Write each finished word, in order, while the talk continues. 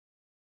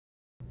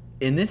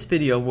In this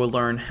video, we'll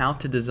learn how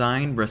to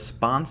design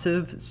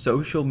responsive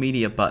social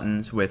media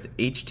buttons with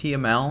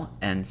HTML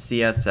and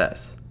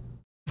CSS.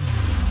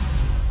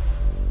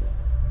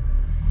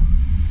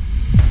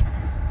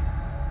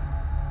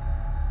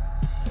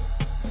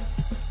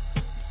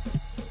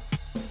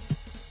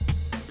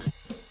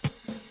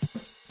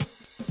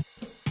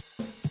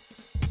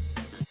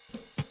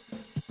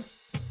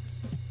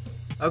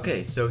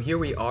 Okay, so here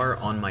we are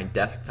on my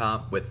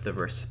desktop with the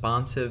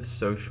responsive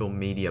social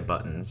media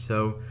buttons.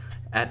 So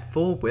at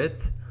full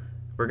width,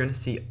 we're going to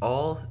see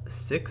all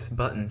 6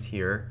 buttons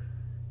here,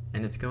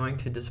 and it's going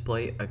to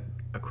display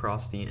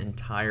across the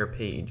entire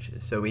page.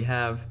 So we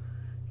have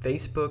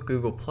Facebook,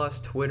 Google+,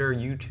 Twitter,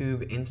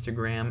 YouTube,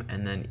 Instagram,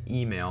 and then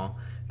email.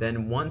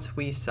 Then once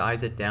we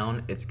size it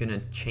down, it's going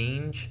to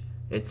change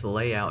its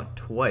layout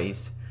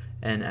twice.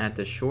 And at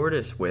the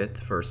shortest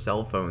width for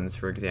cell phones,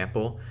 for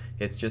example,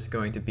 it's just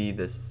going to be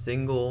this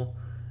single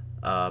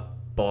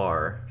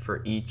bar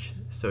for each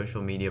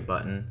social media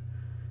button.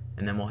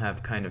 And then we'll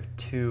have kind of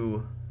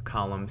 2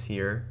 columns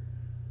here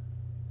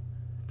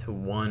to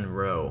 1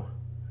 row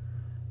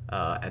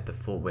at the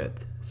full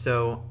width.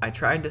 So I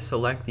tried to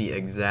select the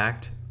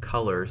exact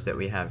colors that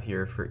we have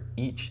here for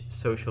each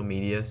social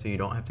media so you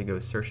don't have to go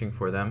searching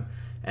for them.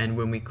 And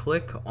when we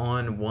click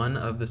on one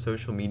of the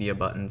social media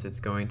buttons, it's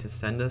going to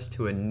send us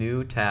to a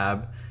new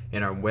tab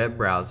in our web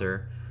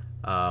browser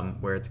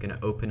where it's going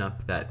to open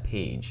up that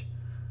page.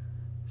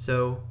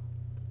 So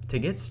to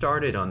get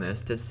started on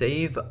this, to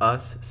save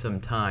us some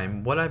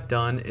time, what I've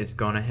done is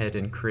gone ahead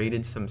and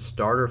created some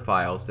starter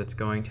files that's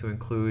going to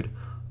include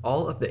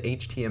all of the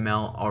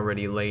HTML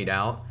already laid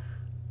out,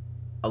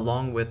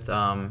 along with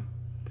the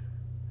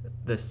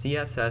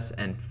CSS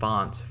and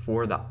fonts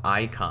for the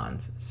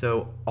icons.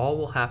 So all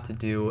we'll have to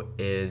do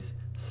is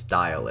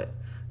style it.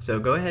 So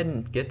go ahead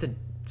and get the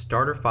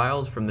starter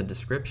files from the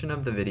description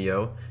of the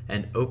video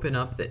and open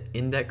up the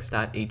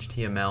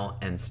index.html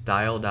and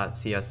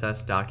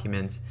style.css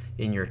documents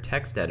in your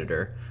text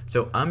editor.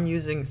 So I'm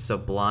using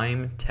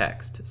Sublime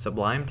Text.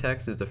 Sublime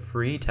Text is the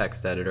free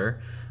text editor,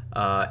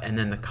 and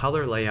then the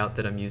color layout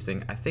that I'm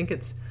using, I think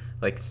it's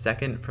like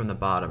second from the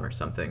bottom or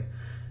something.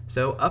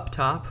 So up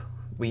top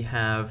we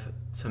have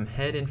some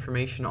head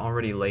information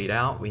already laid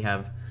out. We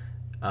have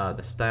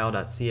the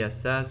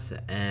style.css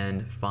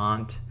and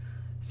font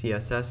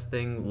CSS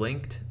thing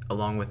linked,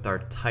 along with our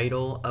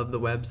title of the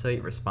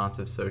website,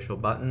 responsive social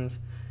buttons,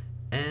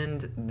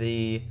 and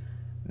the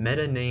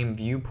meta name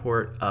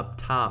viewport up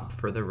top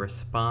for the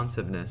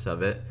responsiveness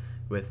of it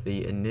with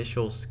the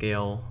initial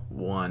scale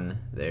 1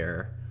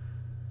 there.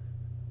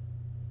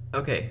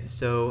 Okay,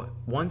 so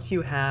once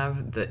you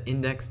have the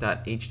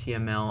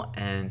index.html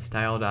and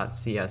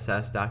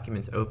style.css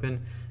documents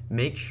open,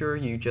 make sure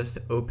you just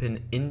open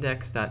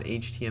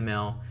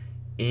index.html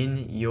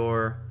in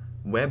your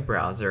web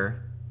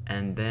browser,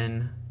 and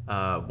then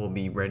we'll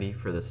be ready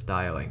for the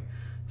styling.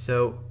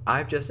 So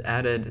I've just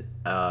added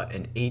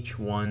an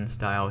H1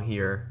 style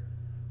here,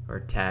 or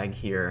tag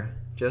here,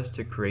 just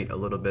to create a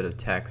little bit of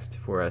text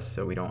for us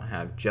so we don't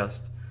have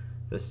just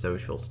the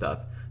social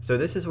stuff. So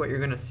this is what you're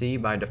going to see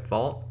by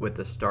default with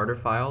the starter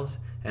files,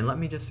 and let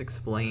me just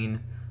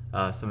explain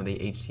some of the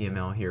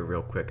HTML here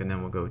real quick, and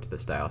then we'll go to the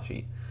style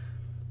sheet.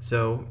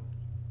 So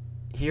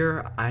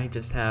here I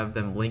just have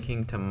them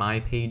linking to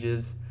my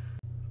pages,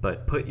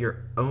 but put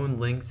your own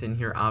links in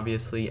here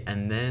obviously,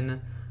 and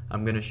then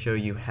I'm going to show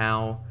you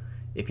how,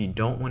 if you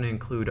don't want to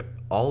include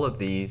all of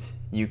these,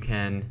 you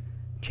can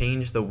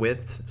change the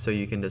width so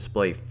you can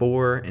display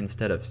 4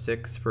 instead of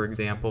 6, for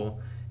example,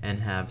 and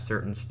have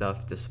certain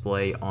stuff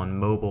display on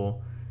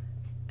mobile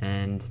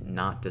and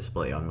not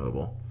display on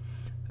mobile.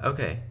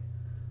 Okay,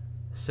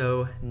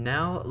 so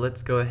now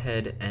let's go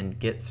ahead and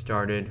get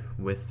started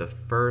with the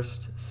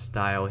first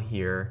style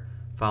here,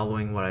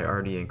 following what I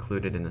already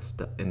included in the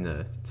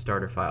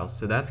starter files.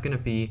 So that's going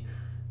to be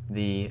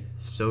the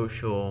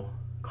social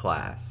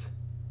class.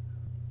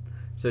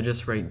 So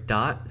just write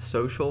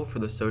 .social for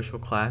the social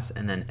class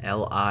and then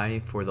li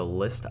for the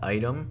list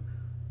item.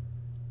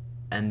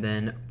 And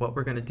then what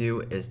we're going to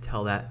do is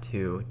tell that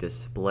to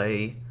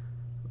display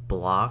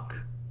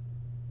block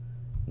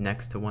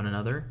next to one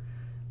another.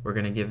 We're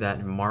going to give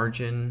that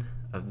margin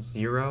of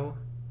 0,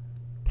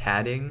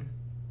 padding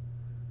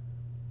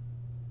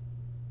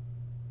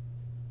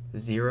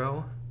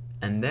 0,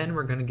 and then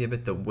we're going to give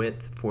it the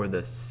width for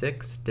the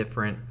 6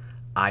 different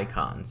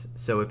icons.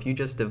 So if you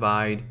just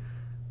divide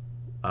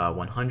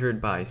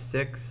 100 by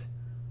 6,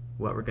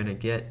 what we're going to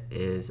get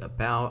is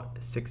about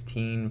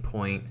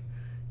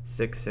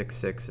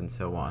 16.666 and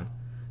so on.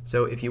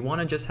 So if you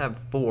want to just have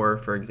 4,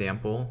 for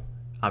example,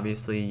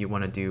 obviously you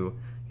want to do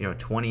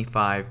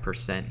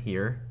 25%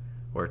 here,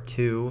 or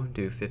 2,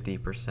 do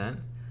 50%,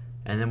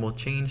 and then we'll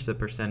change the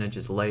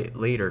percentages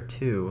later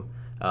to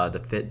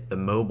fit the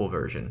mobile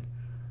version.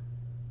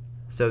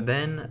 So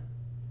then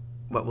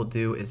what we'll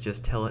do is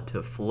just tell it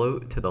to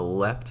float to the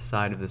left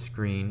side of the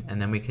screen, and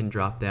then we can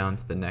drop down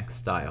to the next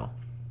style.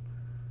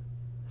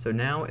 So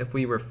now if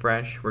we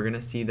refresh, we're going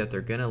to see that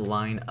they're going to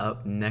line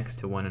up next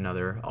to one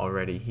another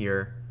already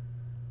here.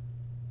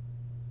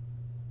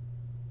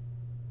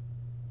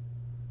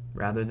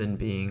 rather than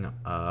being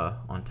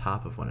on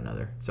top of one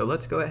another. So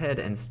let's go ahead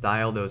and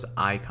style those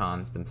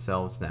icons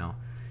themselves now.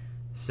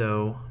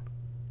 So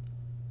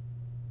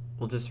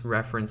we'll just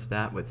reference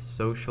that with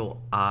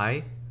social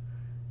I.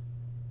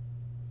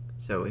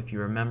 So if you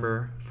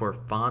remember, for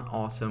Font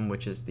Awesome,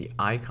 which is the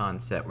icon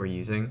set we're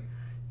using,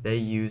 they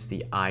use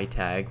the I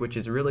tag, which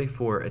is really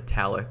for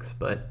italics,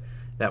 but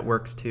that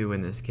works too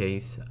in this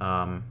case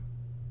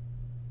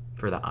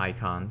for the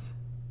icons.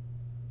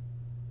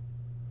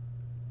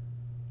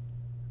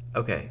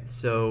 Okay,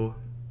 so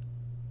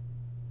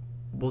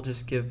we'll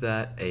just give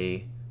that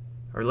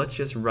or let's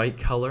just write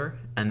color,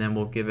 and then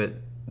we'll give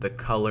it the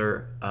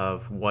color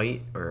of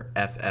white, or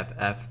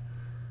FFF,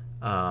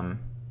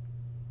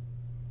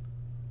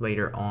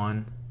 later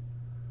on.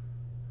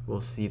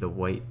 We'll see the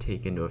white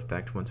take into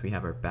effect once we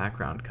have our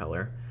background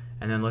color.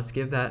 And then let's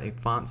give that a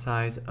font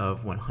size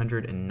of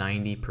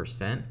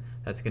 190%.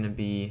 That's going to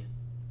be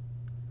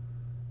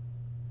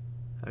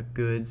a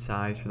good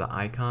size for the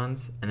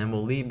icons. And then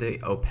we'll leave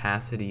the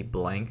opacity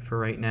blank for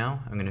right now.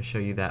 I'm going to show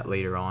you that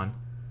later on.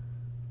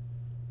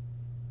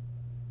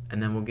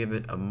 And then we'll give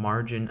it a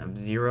margin of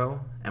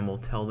 0, and we'll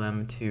tell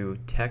them to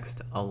text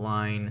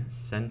align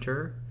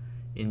center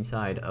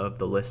inside of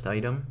the list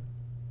item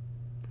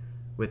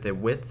with a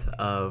width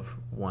of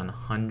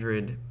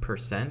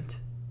 100%.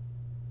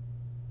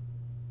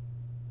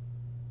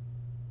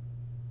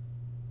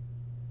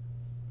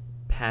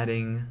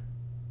 Padding,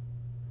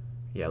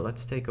 yeah,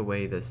 let's take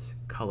away this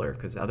color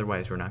because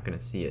otherwise we're not going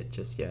to see it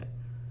just yet.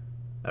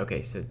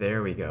 Okay, so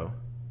there we go.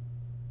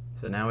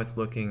 So now it's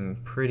looking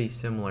pretty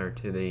similar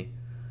to the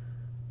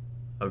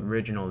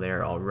original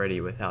there already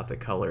without the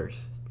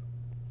colors.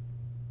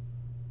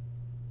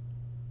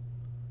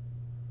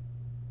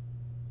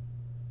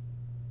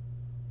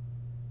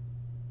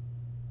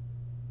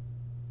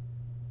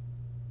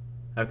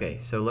 Okay,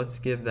 so let's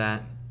give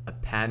that a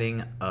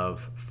padding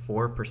of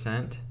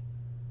 4%,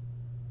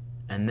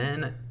 and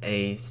then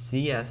a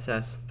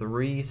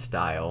CSS3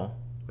 style,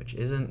 which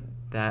isn't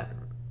that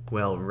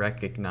well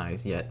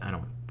recognized yet, I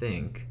don't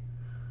think.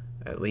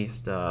 At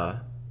least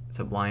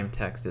Sublime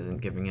Text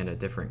isn't giving it a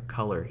different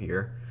color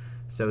here.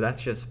 So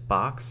that's just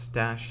box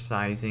dash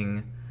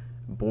sizing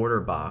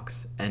border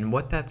box, and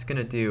what that's going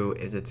to do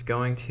is it's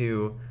going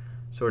to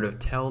sort of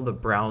tell the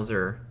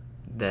browser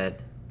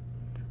that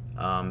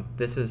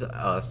this is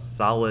a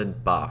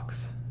solid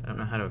box. I don't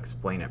know how to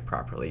explain it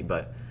properly,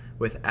 but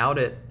without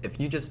it,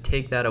 if you just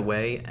take that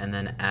away and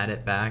then add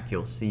it back,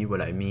 you'll see what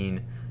I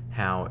mean,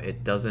 how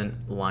it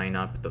doesn't line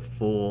up the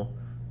full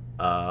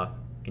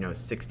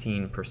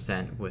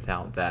 16%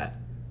 without that,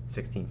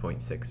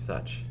 16.6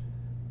 such.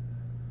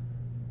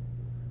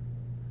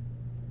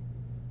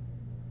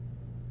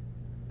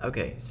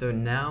 Okay, so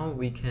now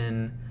we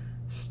can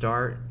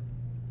start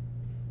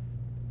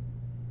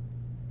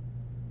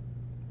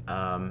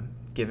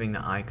giving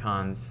the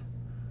icons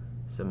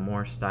some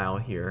more style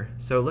here.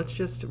 So let's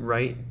just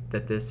write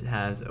that this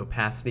has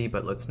opacity,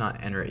 but let's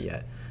not enter it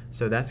yet.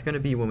 So that's going to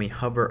be when we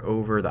hover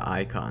over the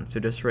icon. So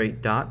just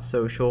write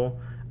 .social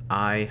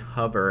I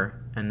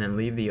hover and then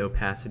leave the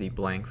opacity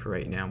blank for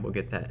right now. We'll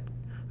get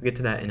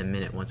to that in a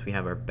minute once we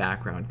have our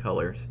background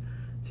colors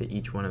to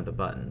each one of the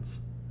buttons.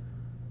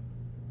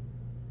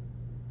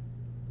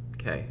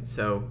 Okay,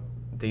 so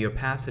the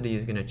opacity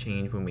is going to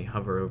change when we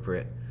hover over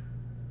it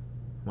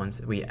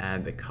once we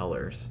add the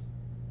colors.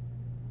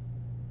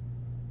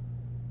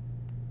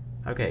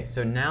 Okay,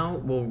 so now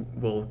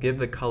we'll give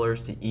the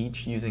colors to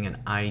each using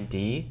an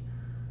ID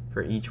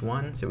for each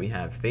one. So we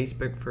have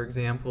Facebook, for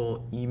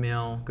example,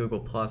 email, Google+,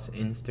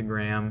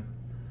 Instagram,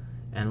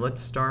 and let's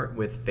start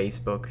with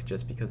Facebook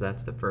just because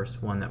that's the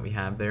first one that we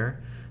have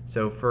there.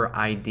 So for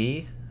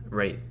ID,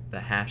 write the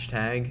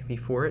hashtag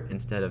before it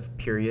instead of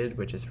period,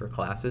 which is for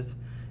classes,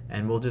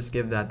 and we'll just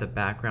give that the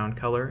background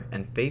color.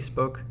 And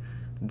Facebook,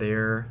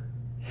 their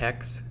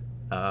hex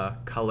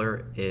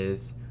color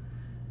is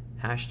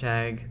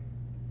hashtag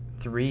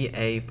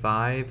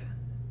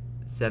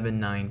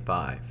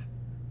 3A5795.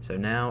 So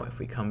now if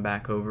we come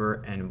back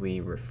over and we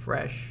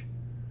refresh,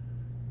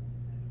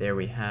 there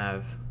we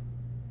have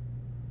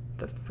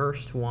the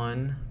first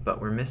one,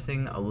 but we're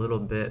missing a little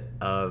bit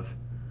of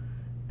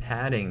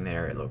padding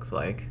there, it looks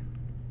like.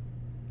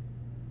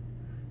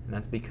 And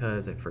that's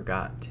because I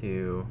forgot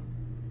to,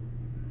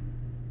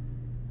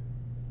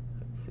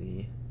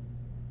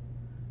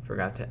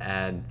 forgot to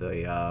add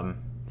the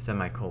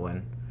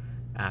semicolon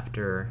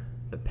after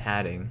the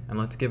padding. And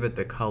let's give it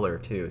the color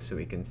too so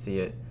we can see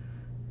it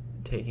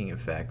taking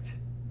effect.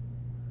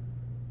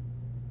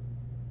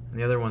 And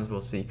the other ones we'll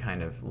see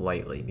kind of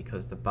lightly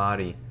because the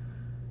body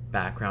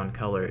background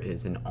color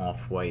is an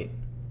off-white.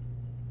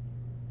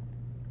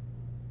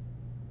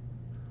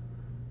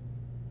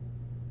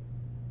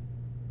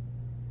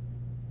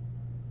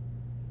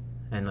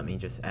 And let me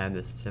just add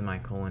this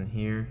semicolon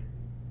here.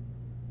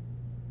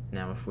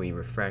 Now if we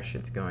refresh,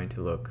 it's going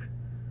to look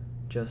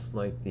just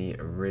like the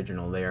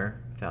original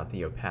there without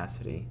the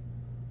opacity.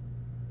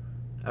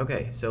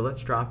 Okay, so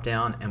let's drop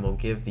down and we'll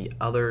give the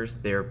others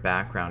their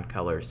background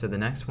colors. So the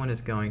next one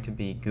is going to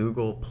be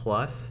Google+.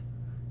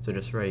 So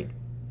just write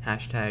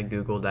hashtag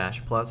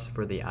Google-plus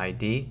for the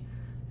ID,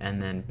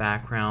 and then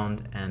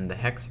background, and the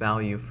hex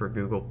value for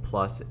Google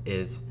Plus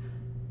is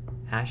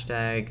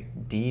hashtag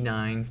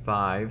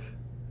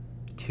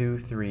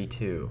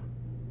D95232.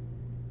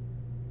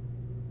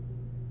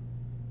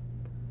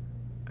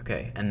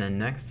 Okay, and then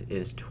next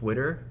is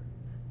Twitter,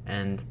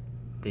 and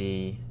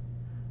the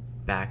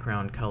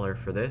background color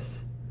for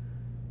this,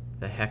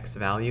 the hex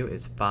value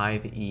is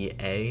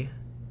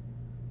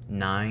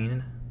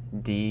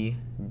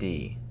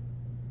 5EA9DD.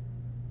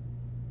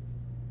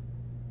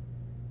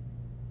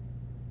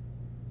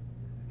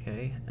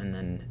 Okay, and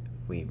then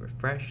if we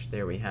refresh,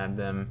 there we have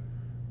them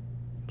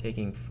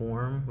taking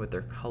form with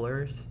their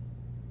colors.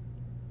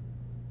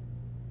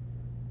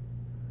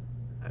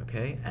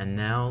 Okay, and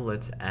now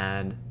let's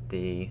add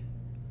the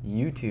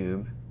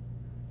YouTube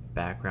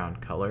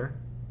background color,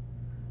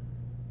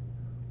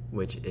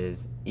 which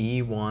is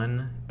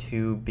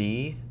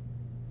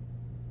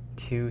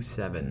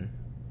E12B27.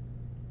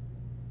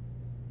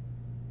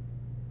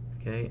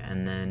 Okay,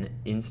 and then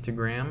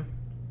Instagram,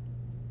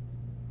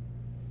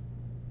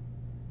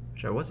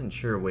 which I wasn't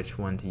sure which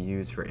one to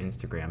use for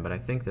Instagram, but I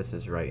think this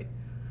is right.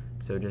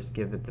 So just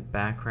give it the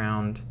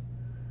background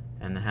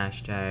and the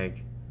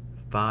hashtag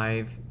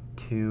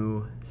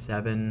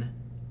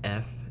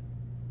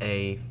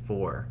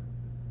 527FA4.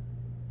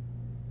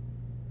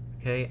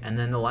 Okay, and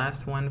then the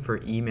last one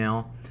for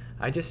email,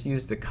 I just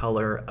used the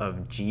color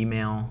of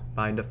Gmail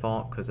by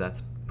default because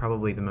that's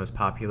probably the most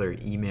popular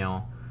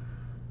email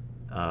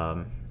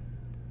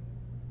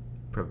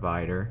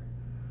provider.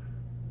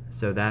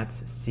 So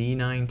that's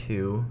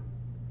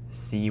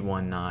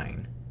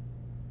C92C19.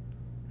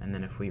 And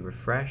then if we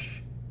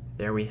refresh,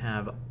 there we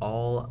have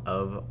all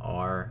of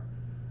our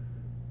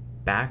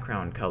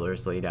background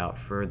colors laid out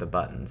for the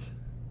buttons.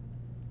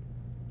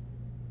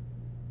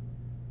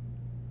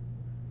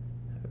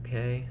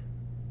 Okay,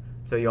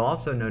 so you'll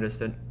also notice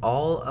that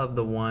all of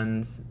the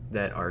ones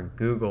that are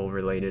Google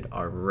related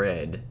are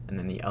red, and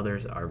then the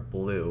others are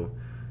blue.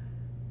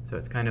 So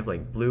it's kind of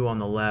like blue on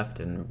the left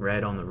and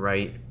red on the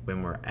right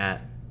when we're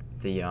at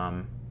the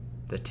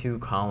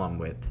 2-column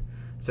width.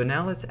 So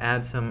now let's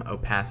add some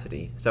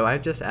opacity. So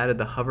I've just added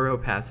the hover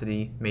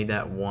opacity, made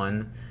that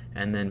 1,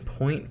 and then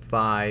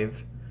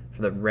 0.5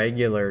 for the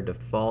regular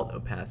default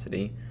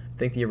opacity. I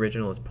think the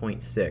original is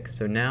 0.6.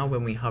 So now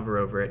when we hover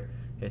over it,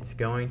 it's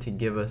going to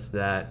give us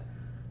that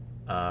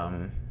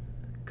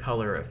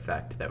color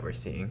effect that we're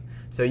seeing.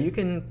 So you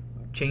can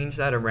change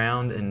that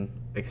around and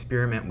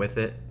experiment with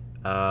it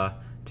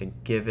to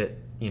give it,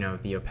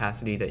 the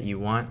opacity that you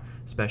want,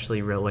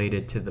 especially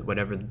related to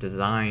whatever the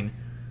design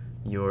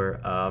you're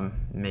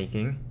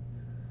making.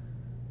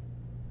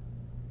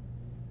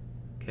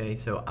 Okay,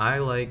 so I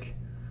like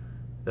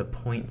the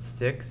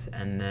 0.6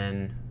 and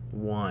then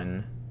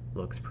 1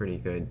 looks pretty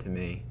good to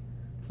me.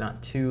 It's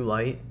not too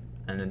light,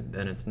 and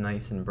then it's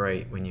nice and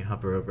bright when you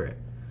hover over it.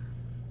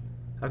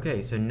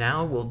 Okay, so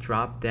now we'll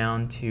drop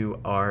down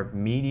to our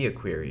media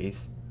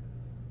queries,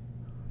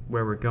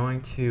 where we're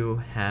going to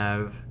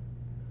have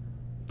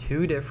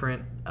two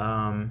different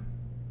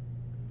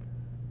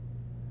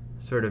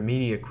sort of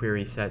media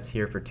query sets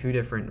here for two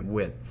different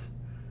widths.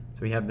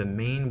 So we have the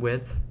main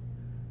width,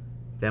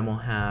 then we'll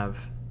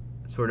have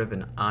sort of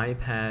an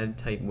iPad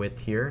type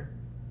width here,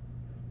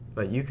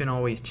 but you can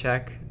always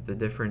check the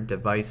different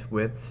device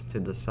widths to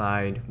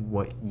decide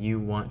what you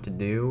want to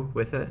do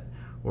with it,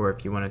 or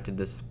if you want it to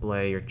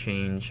display or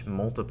change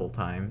multiple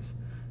times.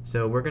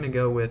 So we're going to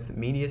go with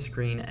media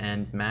screen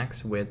and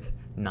max width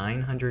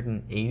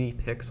 980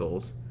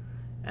 pixels,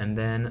 and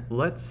then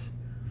let's,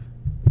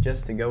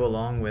 just to go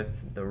along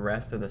with the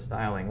rest of the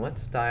styling,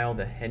 let's style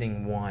the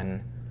heading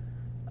 1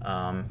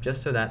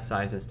 just so that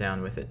size is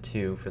down with it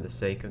too for the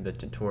sake of the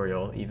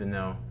tutorial, even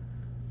though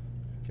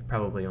you're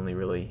probably only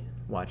really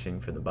watching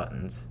for the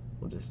buttons.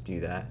 We'll just do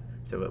that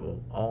so it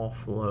will all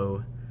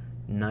flow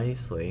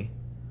nicely.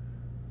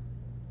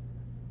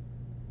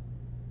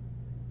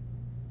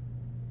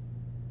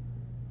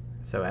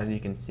 So as you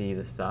can see,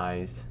 the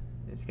size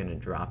is going to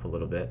drop a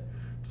little bit.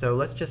 So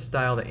let's just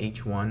style the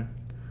H1.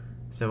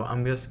 So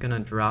I'm just going to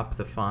drop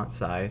the font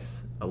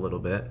size a little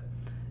bit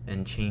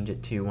and change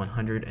it to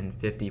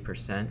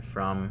 150%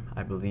 from,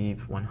 I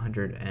believe,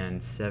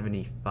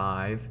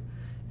 175.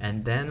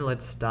 And then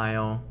let's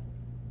style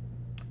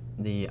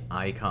the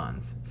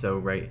icons. So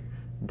write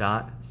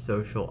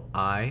 .social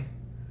I,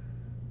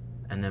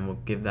 and then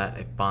we'll give that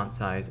a font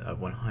size of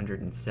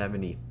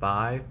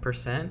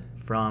 175%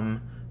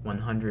 from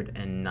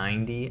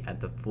 190 at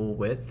the full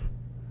width.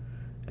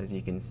 As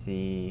you can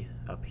see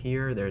up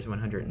here, there's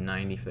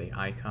 190 for the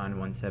icon,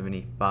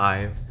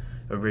 175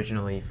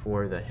 originally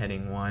for the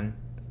heading 1.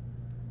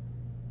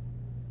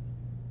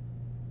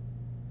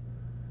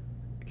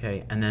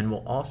 Okay, and then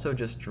we'll also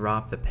just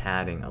drop the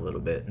padding a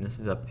little bit, and this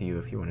is up to you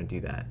if you want to do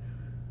that.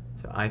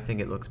 So I think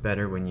it looks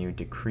better when you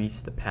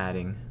decrease the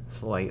padding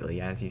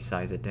slightly as you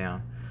size it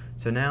down.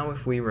 So now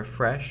if we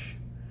refresh,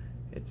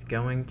 it's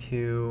going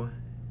to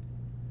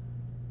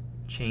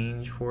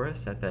change for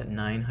us at that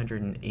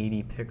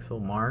 980 pixel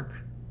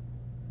mark.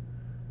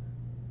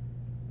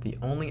 The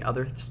only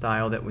other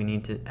style that we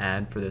need to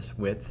add for this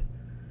width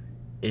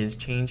is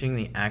changing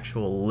the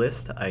actual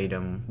list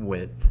item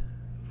width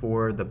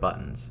for the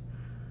buttons.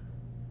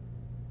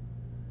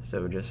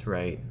 So just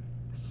write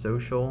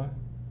social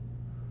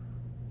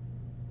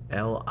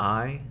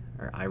LI,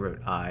 or I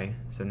wrote I,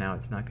 so now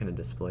it's not going to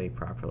display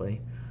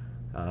properly.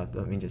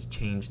 Let me just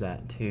change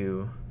that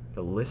to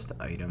the list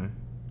item.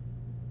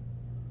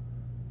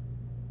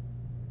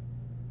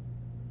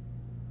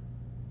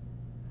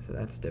 So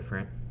that's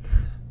different.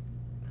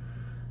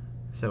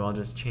 So I'll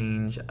just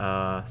change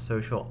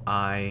social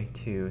I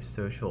to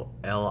social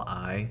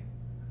LI,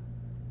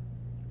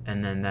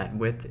 and then that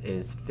width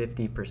is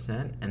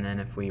 50%, and then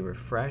if we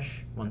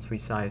refresh, once we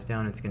size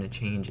down, it's going to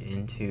change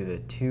into the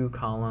 2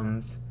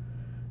 columns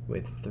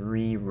with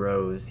 3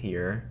 rows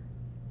here.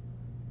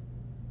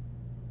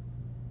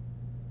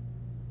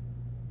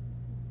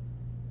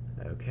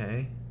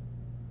 Okay.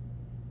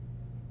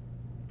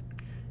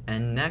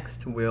 And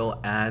next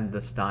we'll add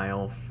the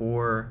style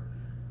for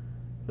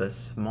the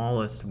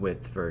smallest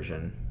width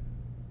version.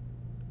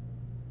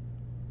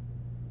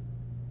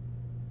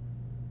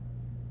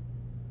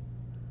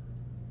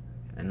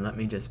 And let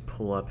me just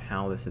pull up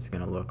how this is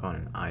going to look on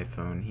an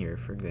iPhone here,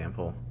 for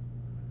example,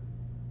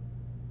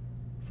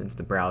 since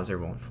the browser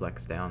won't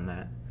flex down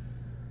that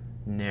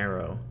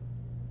narrow.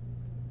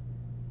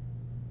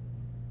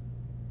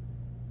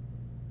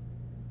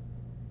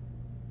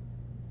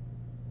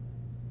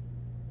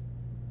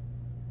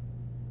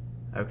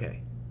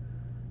 Okay,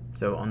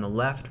 so on the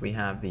left we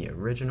have the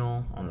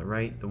original, on the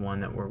right the one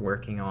that we're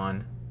working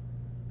on,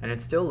 and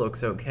it still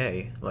looks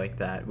okay like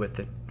that with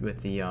the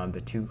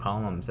 2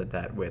 columns at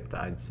that width,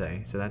 I'd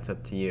say. So that's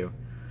up to you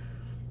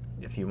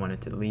if you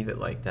wanted to leave it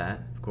like that,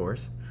 of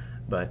course.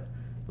 But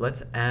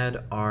let's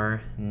add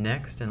our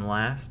next and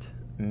last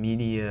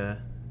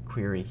media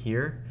query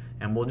here,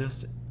 and we'll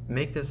just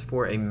make this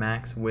for a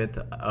max width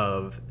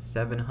of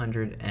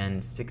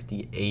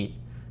 768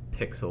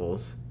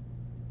 pixels.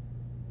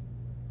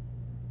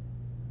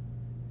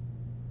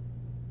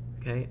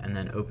 Okay, and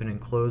then open and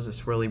close the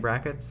swirly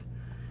brackets,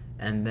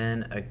 and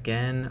then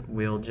again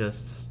we'll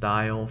just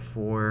style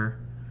for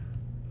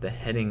the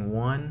heading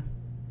 1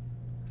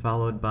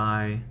 followed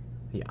by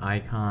the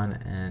icon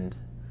and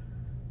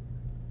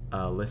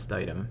list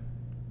item.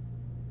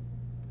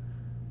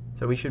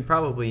 So we should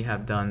probably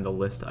have done the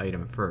list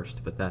item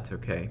first, but that's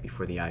okay,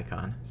 before the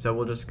icon. So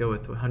we'll just go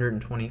with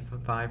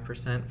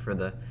 125% for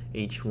the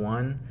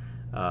H1,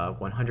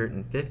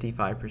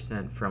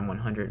 155% from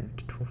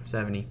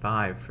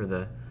 175 for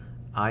the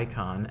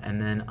icon, and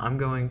then I'm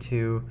going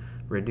to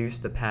reduce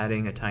the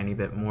padding a tiny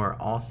bit more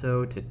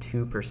also to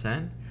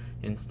 2%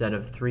 instead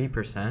of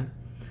 3%.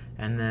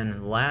 And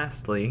then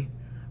lastly,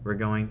 we're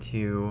going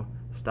to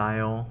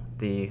style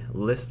the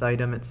list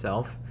item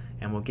itself,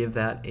 and we'll give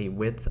that a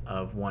width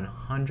of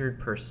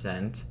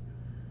 100%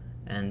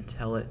 and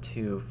tell it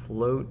to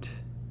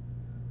float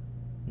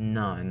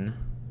none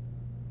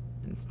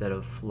instead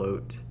of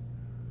float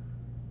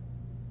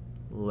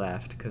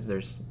left, because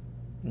there's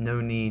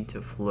no need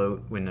to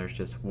float when there's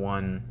just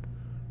one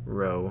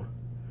row.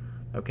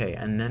 Okay,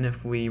 and then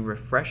if we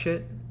refresh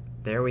it,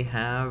 there we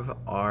have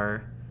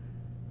our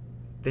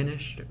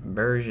finished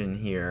version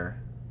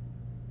here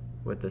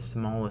with the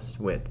smallest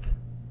width.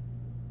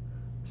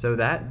 So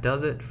that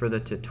does it for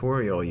the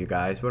tutorial, you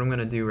guys. What I'm going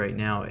to do right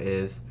now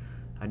is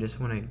I just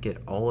want to get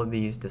all of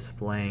these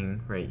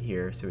displaying right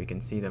here so we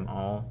can see them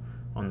all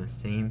on the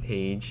same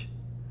page.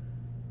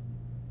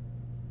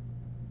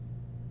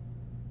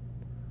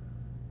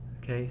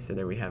 Okay, so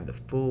there we have the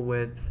full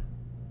width,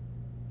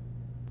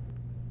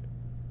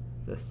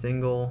 the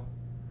single,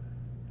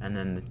 and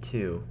then the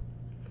 2.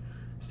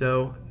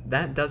 So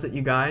that does it,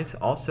 you guys.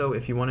 Also,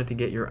 if you wanted to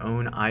get your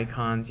own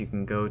icons, you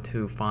can go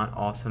to Font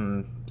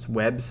Awesome's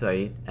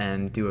website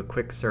and do a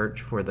quick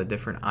search for the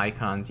different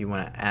icons you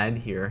want to add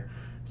here.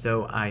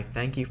 So I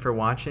thank you for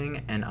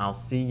watching, and I'll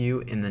see you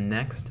in the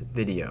next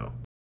video.